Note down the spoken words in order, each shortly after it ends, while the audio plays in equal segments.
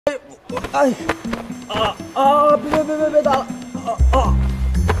哎，别打了！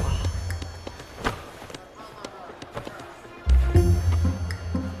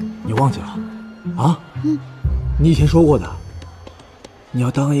你忘记了？啊？你以前说过的，你要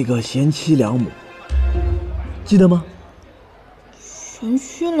当一个贤妻良母，记得吗？贤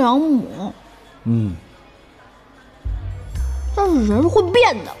妻良母。但是人是会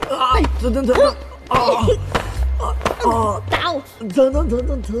变的。疼！打我！疼！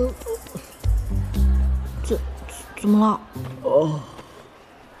怎么了？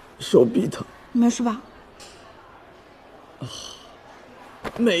手臂疼。没事吧？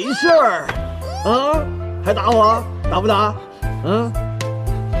没事儿。啊？还打我？打不打？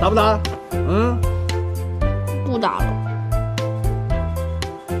打不打？不打了。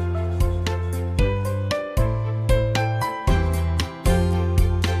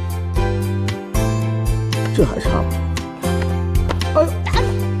这还差不多。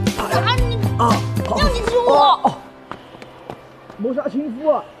打你！让你亲我！谋杀亲夫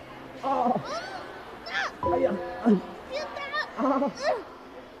啊！哎呀！别打！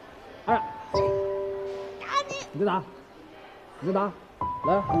哎呀！打你！你再打！来，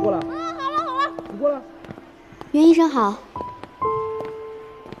你过来！好了，你过来！袁医生好。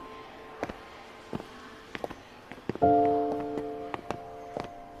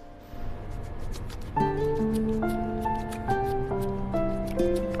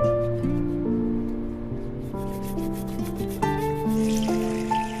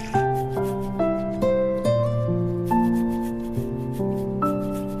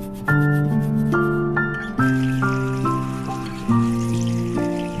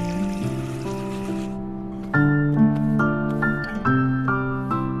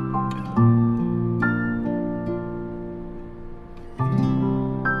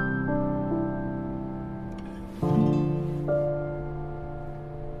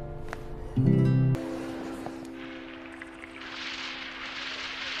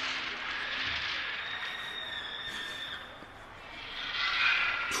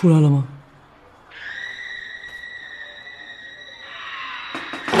出来了吗？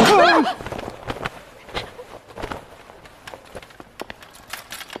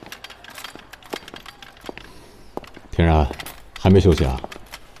天然，还没休息啊？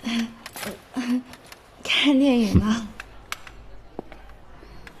看电影呢。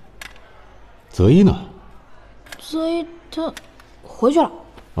泽一呢？所以他回去了。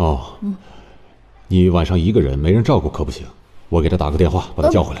哦，你晚上一个人没人照顾可不行，我给他打个电话把他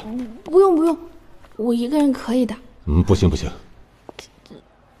叫回来。不用，我一个人可以的。不行。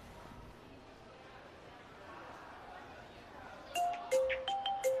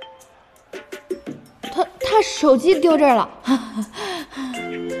他手机丢这儿了。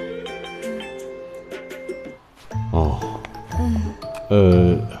哦，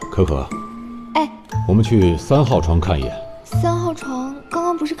可可，哎，我们去3号床看一眼。3号床刚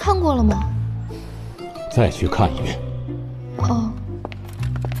刚不是看过了吗？再去看一遍。哦。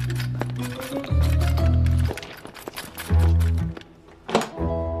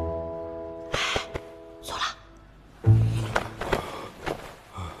走了。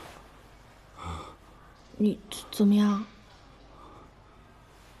你怎么样？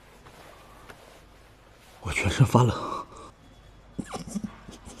我全身发冷。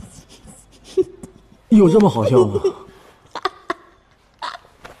有这么好笑吗？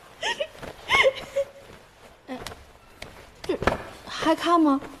还看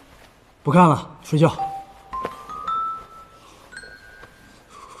吗？不看了，睡觉。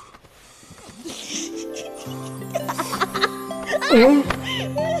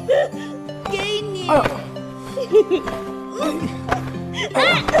给你。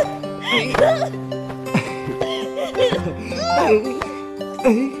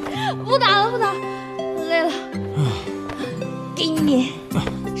不打了，累了。给你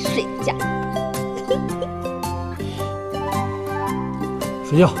睡觉。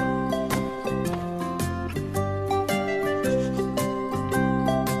睡觉。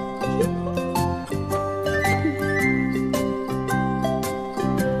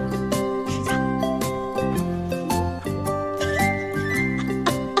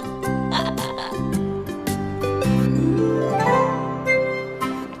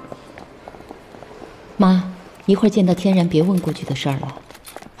妈，一会儿见到天然别问过去的事儿了，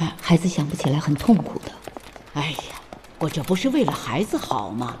孩子想不起来很痛苦的。哎呀，我这不是为了孩子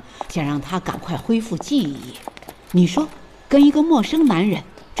好吗？想让他赶快恢复记忆。你说，跟一个陌生男人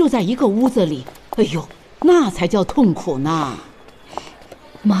住在一个屋子里，哎呦，那才叫痛苦呢。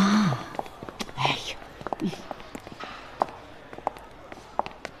妈，哎呀，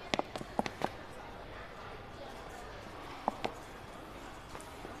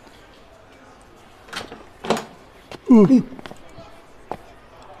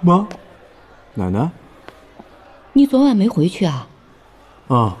妈，奶奶。你昨晚没回去啊？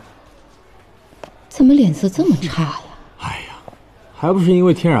啊。怎么脸色这么差呀？哎呀，还不是因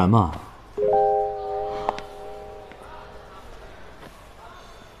为天然嘛。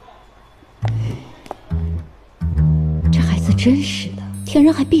这孩子真是的，天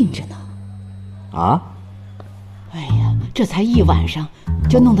然还病着呢。啊？哎呀，这才一晚上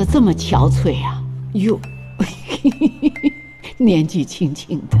就弄得这么憔悴啊！哟，年纪轻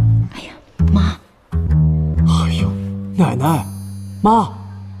轻的。哎呀，妈！哎呦，奶奶，妈，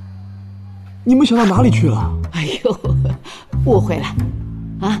你们想到哪里去了？哎呦，误会了，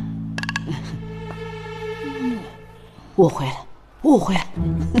啊！误会了，误会了。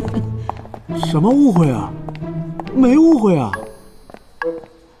什么误会啊？没误会啊！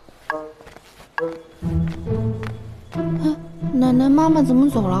奶奶，妈妈怎么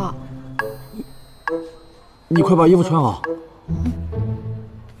走了？你快把衣服穿好。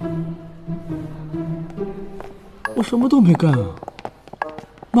我什么都没干啊！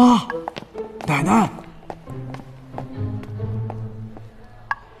妈，奶奶，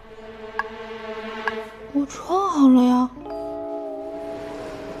我穿好了呀。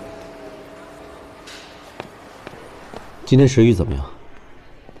今天食欲怎么样？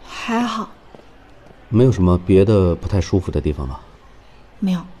还好。没有什么别的不太舒服的地方吧？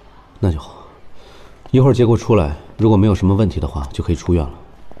没有。那就好。一会儿结果出来，如果没有什么问题的话，就可以出院了。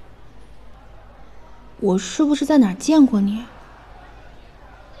我是不是在哪儿见过你？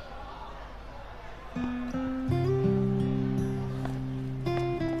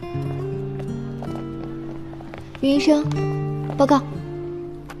云医生，报告。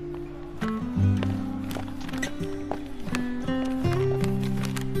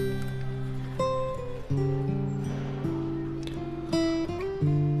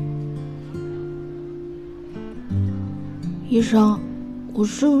医生，我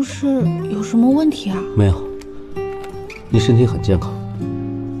是不是有什么问题啊？没有，你身体很健康，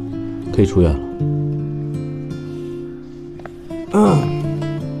可以出院了。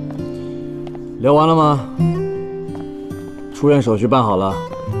聊完了吗？出院手续办好了，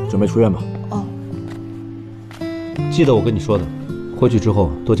准备出院吧。哦。记得我跟你说的，回去之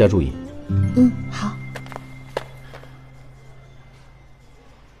后多加注意。好。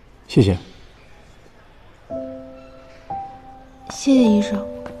谢谢。谢谢医生。